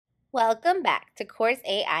Welcome back to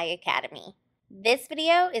CourseAI Academy. This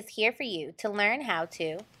video is here for you to learn how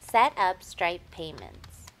to set up Stripe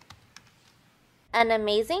payments. An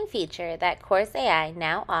amazing feature that CourseAI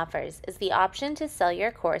now offers is the option to sell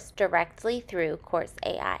your course directly through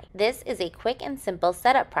CourseAI. This is a quick and simple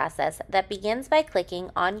setup process that begins by clicking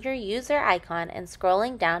on your user icon and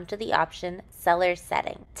scrolling down to the option Seller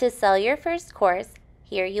Setting. To sell your first course,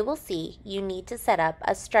 here you will see you need to set up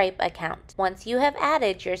a Stripe account. Once you have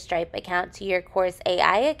added your Stripe account to your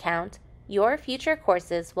CourseAI account, your future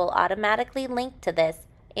courses will automatically link to this,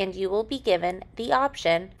 and you will be given the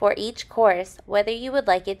option for each course whether you would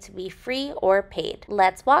like it to be free or paid.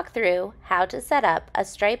 Let's walk through how to set up a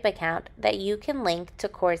Stripe account that you can link to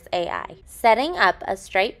CourseAI. Setting up a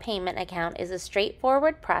Stripe payment account is a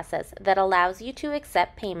straightforward process that allows you to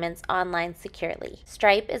accept payments online securely.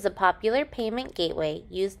 Stripe is a popular payment gateway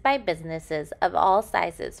used by businesses of all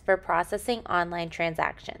sizes for processing online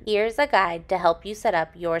transactions. Here's a guide to help you set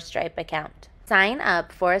up your Stripe account. Sign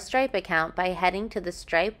up for a Stripe account by heading to the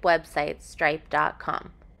Stripe website,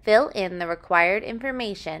 stripe.com. Fill in the required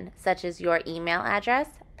information such as your email address,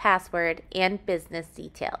 password, and business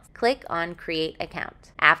details. Click on Create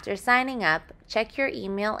Account. After signing up, check your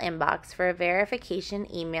email inbox for a verification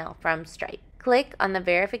email from Stripe. Click on the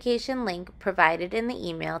verification link provided in the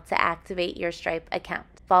email to activate your Stripe account.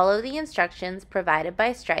 Follow the instructions provided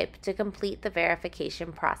by Stripe to complete the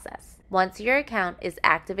verification process. Once your account is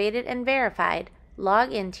activated and verified,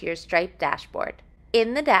 log into your Stripe dashboard.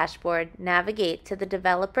 In the dashboard, navigate to the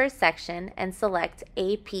Developers section and select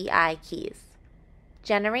API Keys.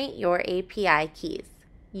 Generate your API keys.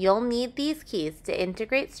 You'll need these keys to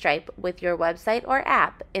integrate Stripe with your website or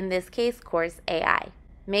app, in this case CourseAI.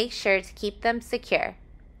 Make sure to keep them secure.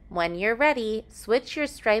 When you're ready, switch your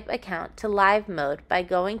Stripe account to live mode by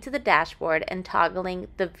going to the dashboard and toggling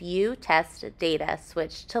the View Test Data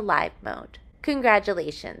switch to live mode.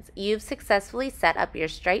 Congratulations, you've successfully set up your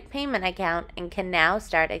Stripe payment account and can now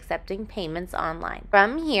start accepting payments online.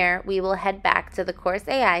 From here, we will head back to the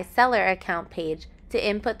CourseAI seller account page to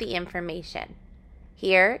input the information.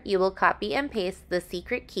 Here, you will copy and paste the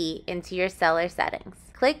secret key into your seller settings.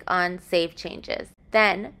 Click on Save Changes.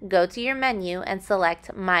 Then, go to your menu and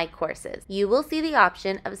select My Courses. You will see the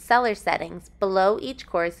option of Seller Settings below each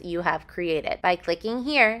course you have created. By clicking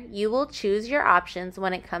here, you will choose your options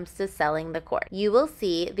when it comes to selling the course. You will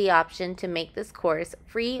see the option to make this course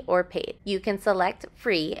free or paid. You can select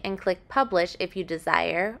Free and click Publish if you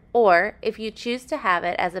desire, or if you choose to have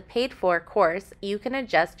it as a paid-for course, you can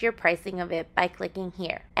adjust your pricing of it by clicking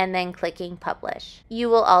here and then clicking Publish. You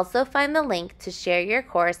will also find the link to share your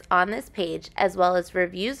course on this page, as well as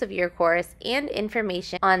reviews of your course and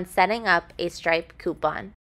information on setting up a Stripe coupon.